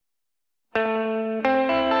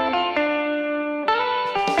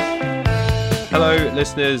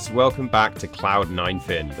listeners, welcome back to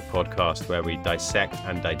Cloud9Fin, the podcast where we dissect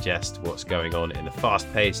and digest what's going on in the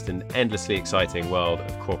fast-paced and endlessly exciting world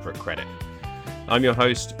of corporate credit. I'm your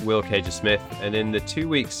host, Will Cager-Smith, and in the 2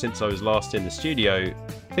 weeks since I was last in the studio,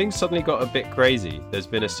 things suddenly got a bit crazy. There's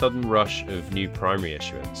been a sudden rush of new primary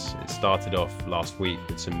issuance. It started off last week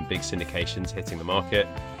with some big syndications hitting the market.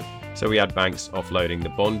 So we had banks offloading the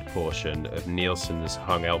bond portion of Nielsen's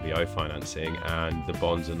hung LBO financing and the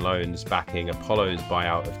bonds and loans backing Apollo's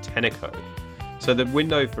buyout of Tenneco. So the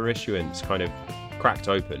window for issuance kind of cracked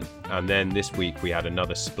open, and then this week we had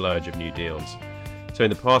another splurge of new deals. So in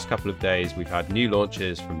the past couple of days, we've had new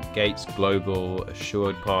launches from Gates Global,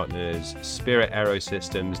 Assured Partners, Spirit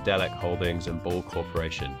Aerosystems, Delek Holdings, and Ball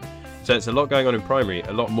Corporation. So it's a lot going on in primary,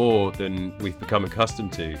 a lot more than we've become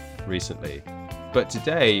accustomed to recently. But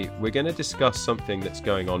today, we're going to discuss something that's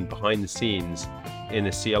going on behind the scenes in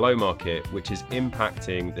the CLO market, which is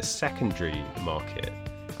impacting the secondary market.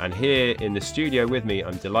 And here in the studio with me,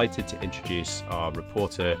 I'm delighted to introduce our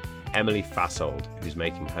reporter, Emily Fassold, who's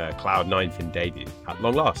making her Cloud9Fin debut at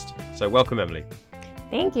long last. So welcome, Emily.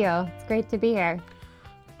 Thank you. It's great to be here.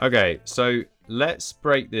 Okay, so let's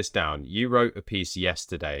break this down. You wrote a piece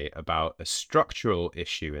yesterday about a structural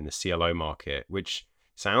issue in the CLO market, which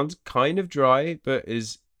sounds kind of dry, but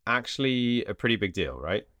is actually a pretty big deal,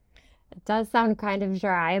 right? It does sound kind of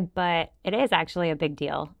dry, but it is actually a big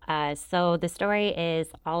deal. So the story is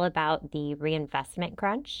all about the reinvestment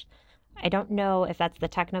crunch. I don't know if that's the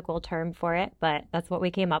technical term for it, but that's what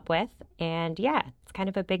we came up with. And yeah, it's kind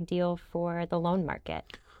of a big deal for the loan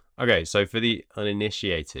market. Okay, so for the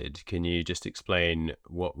uninitiated, can you just explain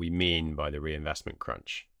what we mean by the reinvestment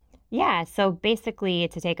crunch? Yeah, so basically,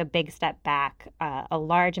 to take a big step back, a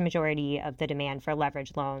large majority of the demand for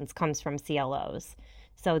leverage loans comes from CLOs.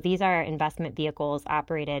 So these are investment vehicles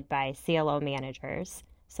operated by CLO managers.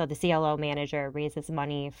 So the CLO manager raises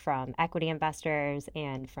money from equity investors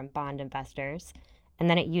and from bond investors, and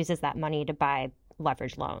then it uses that money to buy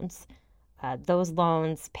leverage loans. Those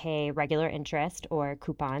loans pay regular interest or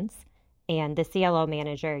coupons, and the CLO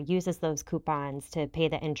manager uses those coupons to pay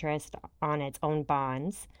the interest on its own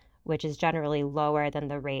bonds, which is generally lower than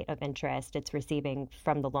the rate of interest it's receiving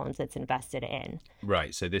from the loans it's invested in.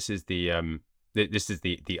 Right. So this is the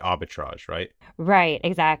arbitrage, right? Right,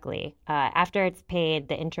 exactly. After it's paid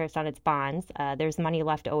the interest on its bonds, there's money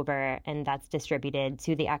left over, and that's distributed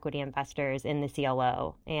to the equity investors in the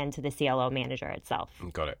CLO and to the CLO manager itself.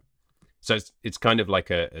 Got it. So it's kind of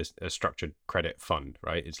like a structured credit fund,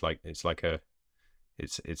 right? It's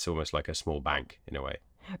almost like a small bank in a way.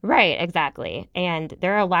 Right, exactly. And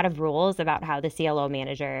there are a lot of rules about how the CLO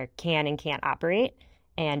manager can and can't operate.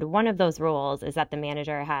 And one of those rules is that the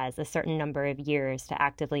manager has a certain number of years to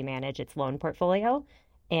actively manage its loan portfolio.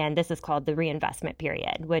 And this is called the reinvestment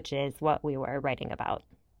period, which is what we were writing about.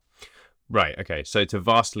 Right. Okay. So to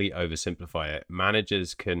vastly oversimplify it,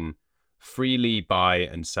 managers can freely buy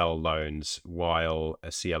and sell loans while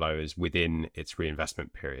a CLO is within its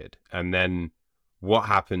reinvestment period. And then what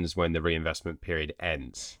happens when the reinvestment period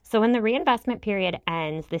ends? So when the reinvestment period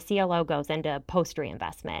ends, the CLO goes into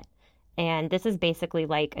post-reinvestment. And this is basically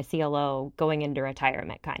like a CLO going into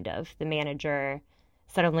retirement, kind of. The manager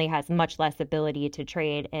suddenly has much less ability to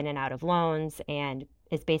trade in and out of loans and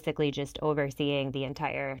is basically just overseeing the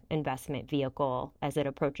entire investment vehicle as it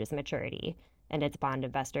approaches maturity. And its bond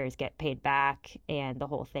investors get paid back, and the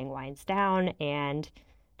whole thing winds down and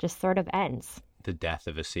just sort of ends. The death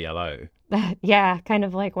of a CLO. Yeah, kind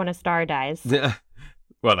of like when a star dies.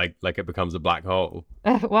 Well, like it becomes a black hole.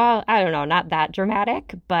 Well, I don't know, not that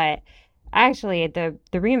dramatic, but actually the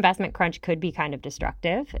reinvestment crunch could be kind of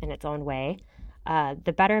destructive in its own way.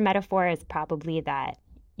 The better metaphor is probably that,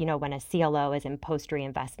 when a CLO is in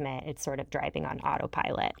post-reinvestment, it's sort of driving on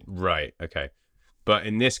autopilot. Right, okay. But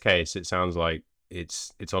in this case, it sounds like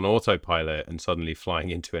it's on autopilot and suddenly flying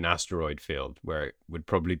into an asteroid field where it would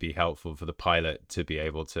probably be helpful for the pilot to be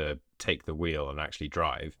able to take the wheel and actually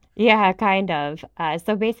drive. Yeah, kind of.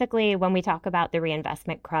 So basically, when we talk about the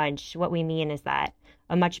reinvestment crunch, what we mean is that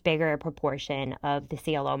a much bigger proportion of the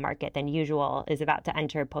CLO market than usual is about to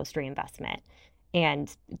enter post-reinvestment.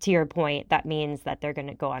 And to your point, that means that they're going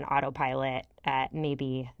to go on autopilot at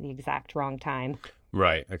maybe the exact wrong time.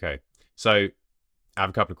 Right, okay. So I have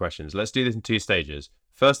a couple of questions. Let's do this in two stages.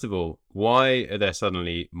 First of all, why are there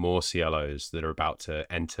suddenly more CLOs that are about to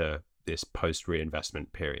enter this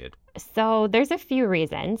post-reinvestment period? So there's a few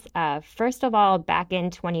reasons. First of all, back in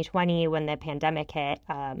 2020, when the pandemic hit,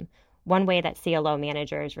 one way that CLO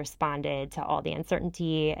managers responded to all the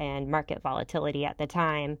uncertainty and market volatility at the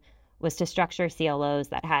time was to structure CLOs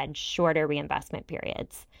that had shorter reinvestment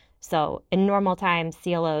periods. So in normal times,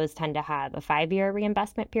 CLOs tend to have a 5-year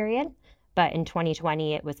reinvestment period, but in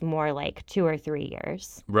 2020, it was more like 2 or 3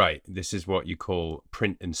 years. Right. This is what you call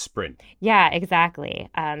print and sprint. Yeah, exactly.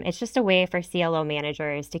 It's just a way for CLO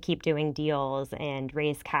managers to keep doing deals and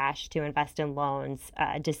raise cash to invest in loans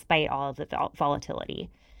despite all of the volatility.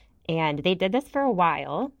 And they did this for a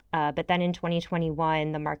while, but then in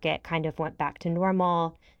 2021, the market kind of went back to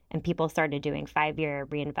normal and people started doing 5-year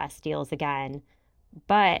reinvest deals again.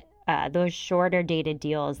 But those shorter dated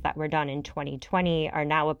deals that were done in 2020 are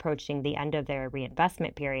now approaching the end of their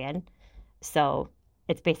reinvestment period. So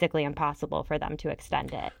it's basically impossible for them to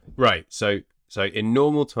extend it. Right. So in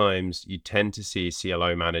normal times, you tend to see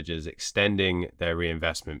CLO managers extending their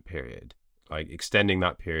reinvestment period, like extending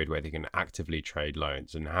that period where they can actively trade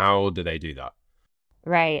loans. And how do they do that?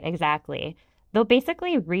 Right, exactly. They'll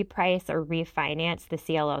basically reprice or refinance the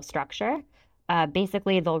CLO structure.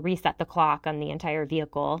 Basically, they'll reset the clock on the entire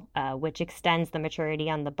vehicle, which extends the maturity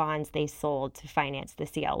on the bonds they sold to finance the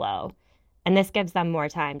CLO. And this gives them more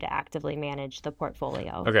time to actively manage the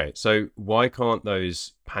portfolio. Okay, so why can't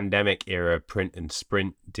those pandemic era print and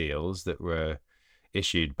sprint deals that were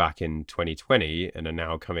issued back in 2020 and are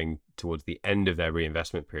now coming towards the end of their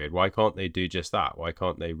reinvestment period, why can't they do just that? Why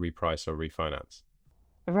can't they reprice or refinance?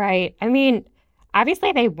 Right. I mean,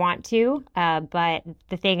 obviously they want to, but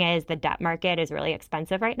the thing is, the debt market is really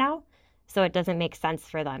expensive right now. So it doesn't make sense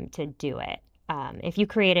for them to do it. If you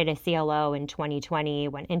created a CLO in 2020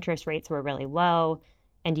 when interest rates were really low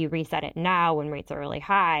and you reset it now when rates are really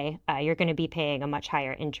high, you're going to be paying a much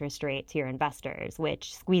higher interest rate to your investors,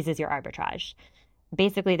 which squeezes your arbitrage.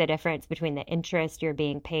 Basically, the difference between the interest you're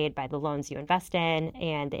being paid by the loans you invest in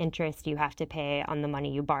and the interest you have to pay on the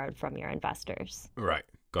money you borrowed from your investors. Right,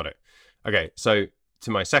 got it. Okay, so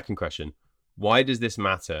to my second question, why does this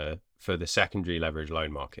matter for the secondary leverage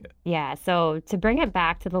loan market? Yeah, so to bring it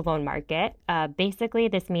back to the loan market, basically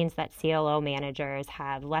this means that CLO managers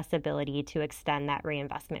have less ability to extend that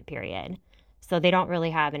reinvestment period. So they don't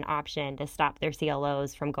really have an option to stop their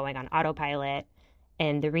CLOs from going on autopilot.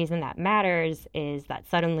 And the reason that matters is that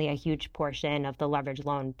suddenly a huge portion of the leverage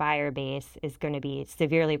loan buyer base is going to be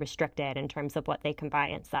severely restricted in terms of what they can buy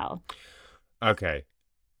and sell. Okay,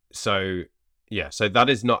 so yeah, so that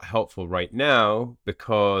is not helpful right now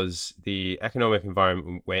because the economic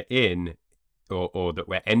environment we're in or that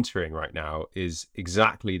we're entering right now is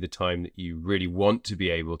exactly the time that you really want to be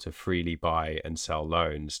able to freely buy and sell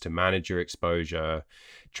loans, to manage your exposure,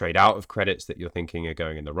 trade out of credits that you're thinking are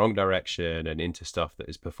going in the wrong direction and into stuff that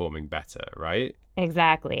is performing better, right?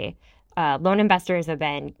 Exactly. Loan investors have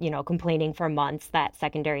been, complaining for months that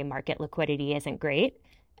secondary market liquidity isn't great.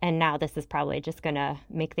 And now this is probably just going to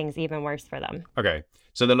make things even worse for them. Okay.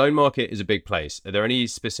 So the loan market is a big place. Are there any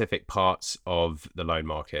specific parts of the loan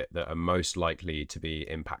market that are most likely to be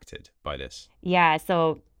impacted by this? Yeah,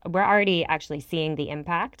 so we're already actually seeing the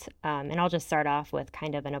impact. And I'll just start off with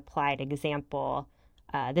kind of an applied example.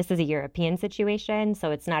 This is a European situation, so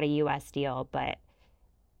it's not a US deal, but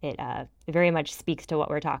it very much speaks to what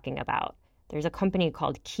we're talking about. There's a company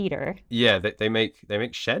called Keter. Yeah, they make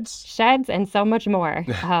sheds? Sheds and so much more.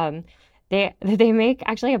 They make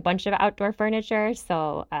actually a bunch of outdoor furniture,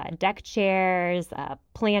 so deck chairs,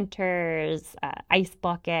 planters, ice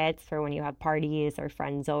buckets for when you have parties or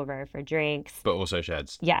friends over for drinks. But also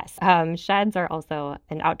sheds. Yes, sheds are also,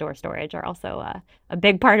 and outdoor storage are also a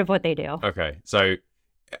big part of what they do. Okay, so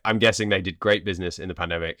I'm guessing they did great business in the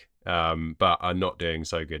pandemic, but are not doing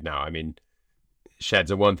so good now. I mean,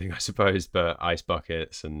 sheds are one thing, I suppose, but ice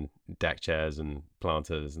buckets and deck chairs and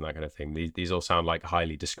planters and that kind of thing, these all sound like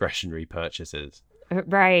highly discretionary purchases.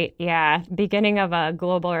 Right, yeah. Beginning of a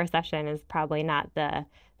global recession is probably not the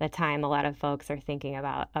time a lot of folks are thinking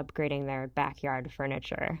about upgrading their backyard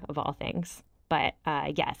furniture, of all things. But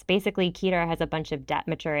yes, basically, Keter has a bunch of debt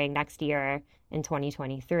maturing next year in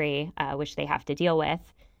 2023, which they have to deal with.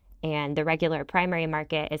 And the regular primary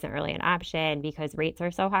market isn't really an option because rates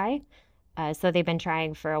are so high. So they've been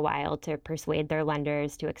trying for a while to persuade their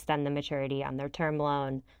lenders to extend the maturity on their term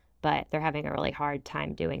loan, but they're having a really hard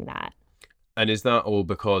time doing that. And is that all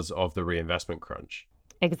because of the reinvestment crunch?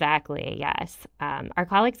 Exactly, yes. Our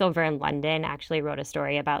colleagues over in London actually wrote a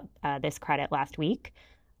story about this credit last week.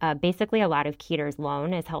 Basically, a lot of Keter's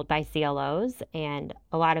loan is held by CLOs, and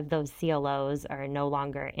a lot of those CLOs are no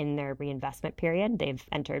longer in their reinvestment period. They've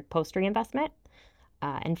entered post-reinvestment.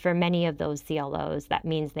 And for many of those CLOs, that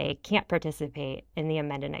means they can't participate in the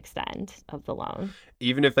amend and extend of the loan.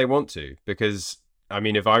 Even if they want to, because, I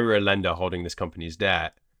mean, if I were a lender holding this company's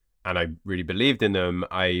debt and I really believed in them,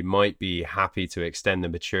 I might be happy to extend the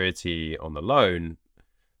maturity on the loan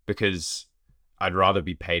because I'd rather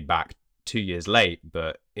be paid back 2 years late,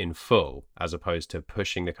 but in full, as opposed to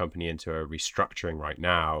pushing the company into a restructuring right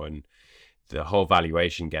now and the whole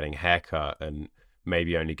valuation getting haircut and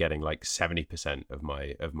maybe only getting like 70% of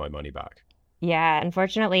my money back. Yeah,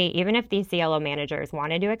 unfortunately, even if these CLO managers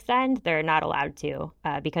wanted to extend, they're not allowed to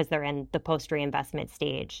because they're in the post-reinvestment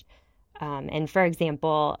stage. And for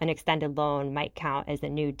example, an extended loan might count as a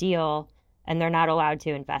new deal, and they're not allowed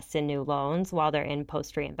to invest in new loans while they're in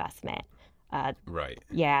post-reinvestment. Right.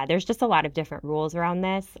 Yeah, there's just a lot of different rules around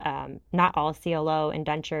this. Not all CLO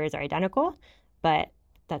indentures are identical, but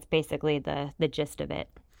that's basically the gist of it.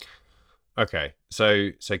 Okay,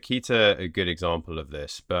 so Kita, a good example of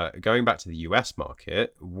this, but going back to the US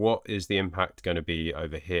market, what is the impact going to be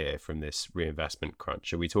over here from this reinvestment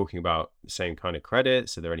crunch? Are we talking about the same kind of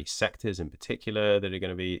credits? Are there any sectors in particular that are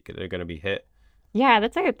going to be hit? Yeah,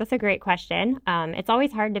 that's a great question. It's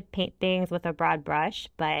always hard to paint things with a broad brush,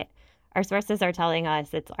 but our sources are telling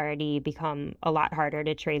us it's already become a lot harder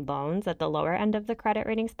to trade loans at the lower end of the credit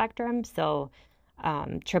rating spectrum. So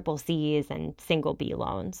triple C's and single B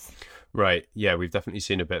loans. Right. Yeah, we've definitely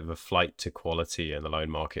seen a bit of a flight to quality in the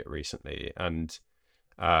loan market recently, and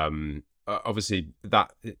obviously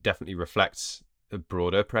that definitely reflects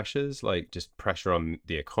broader pressures, like just pressure on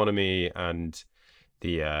the economy and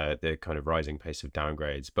the kind of rising pace of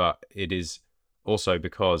downgrades. But it is also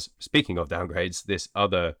because, speaking of downgrades,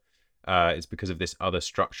 it's because of this other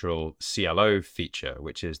structural CLO feature,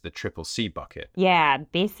 which is the triple C bucket. Yeah,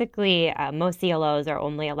 basically, most CLOs are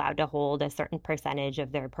only allowed to hold a certain percentage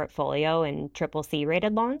of their portfolio in triple C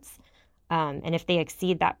rated loans. And if they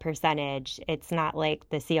exceed that percentage, it's not like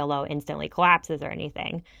the CLO instantly collapses or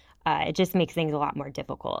anything. It just makes things a lot more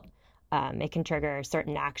difficult. It can trigger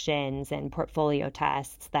certain actions and portfolio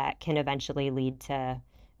tests that can eventually lead to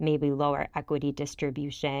maybe lower equity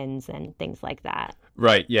distributions and things like that.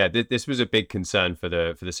 Right. Yeah. This was a big concern for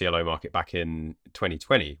the CLO market back in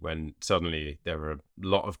 2020, when suddenly there were a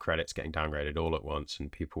lot of credits getting downgraded all at once,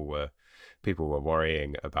 and people were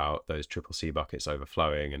worrying about those triple C buckets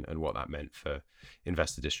overflowing and what that meant for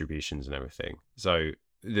investor distributions and everything. So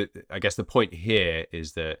I guess the point here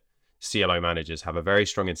is that CLO managers have a very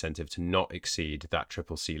strong incentive to not exceed that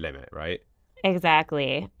triple C limit, right?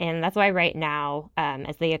 Exactly. And that's why right now,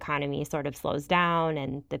 as the economy sort of slows down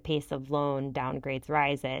and the pace of loan downgrades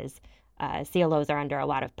rises, CLOs are under a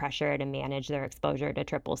lot of pressure to manage their exposure to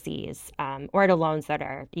triple Cs, or to loans that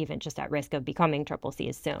are even just at risk of becoming triple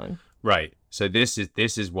Cs soon. Right. So this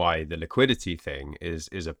is why the liquidity thing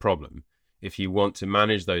is a problem. If you want to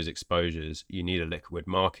manage those exposures, you need a liquid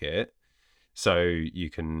market so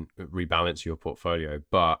you can rebalance your portfolio.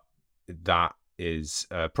 But that is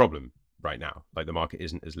a problem right now. Like, the market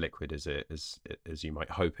isn't as liquid as you might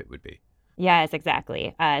hope it would be. Yes,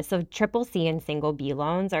 exactly. So triple C and single B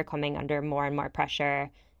loans are coming under more and more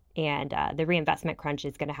pressure, and the reinvestment crunch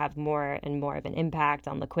is going to have more and more of an impact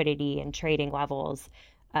on liquidity and trading levels.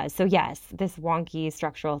 So yes, this wonky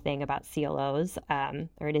structural thing about CLOs,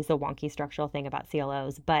 or it is a wonky structural thing about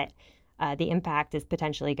CLOs, but the impact is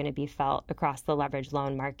potentially going to be felt across the leveraged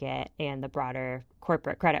loan market and the broader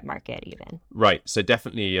corporate credit market even. Right. So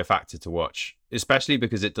definitely a factor to watch, especially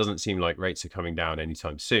because it doesn't seem like rates are coming down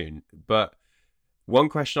anytime soon. But one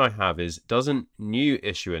question I have is, doesn't new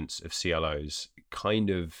issuance of CLOs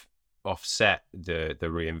kind of offset the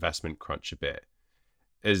reinvestment crunch a bit?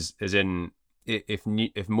 As in,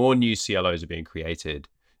 if more new CLOs are being created,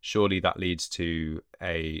 surely that leads to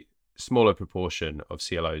a smaller proportion of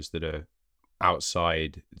CLOs that are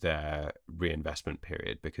outside their reinvestment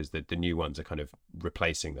period, because the new ones are kind of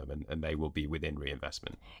replacing them, and they will be within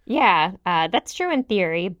reinvestment. Yeah, that's true in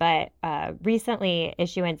theory, but recently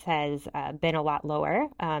issuance has been a lot lower,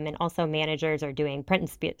 and also managers are doing print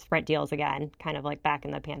and sprint deals again, kind of like back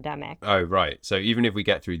in the pandemic. Oh, right. So even if we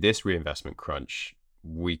get through this reinvestment crunch,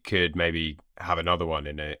 we could maybe have another one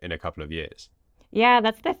in a couple of years. Yeah,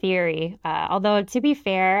 that's the theory. Although, to be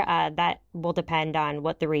fair, that will depend on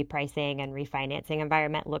what the repricing and refinancing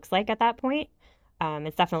environment looks like at that point.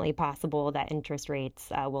 It's definitely possible that interest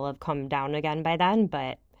rates will have come down again by then,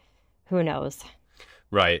 but who knows?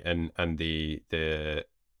 Right, and the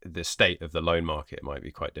state of the loan market might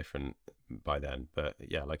be quite different by then. But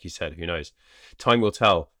yeah, like you said, who knows? Time will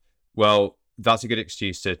tell. Well, that's a good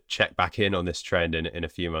excuse to check back in on this trend in a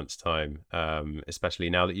few months' time, especially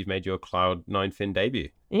now that you've made your Cloud 9fin debut.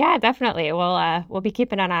 Yeah, definitely. We'll be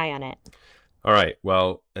keeping an eye on it. All right.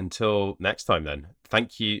 Well, until next time then.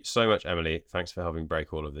 Thank you so much, Emily. Thanks for helping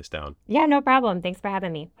break all of this down. Yeah, no problem. Thanks for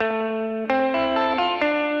having me.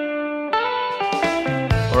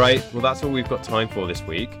 All right, well, that's all we've got time for this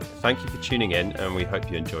week. Thank you for tuning in, and we hope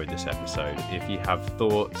you enjoyed this episode. If you have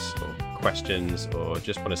thoughts or questions, or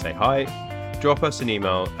just want to say hi, drop us an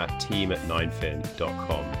email at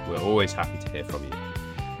team@9fin.com. We're always happy to hear from you.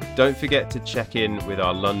 Don't forget to check in with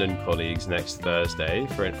our London colleagues next Thursday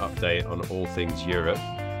for an update on all things Europe.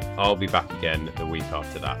 I'll be back again the week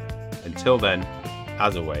after that. Until then,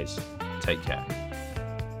 as always, take care.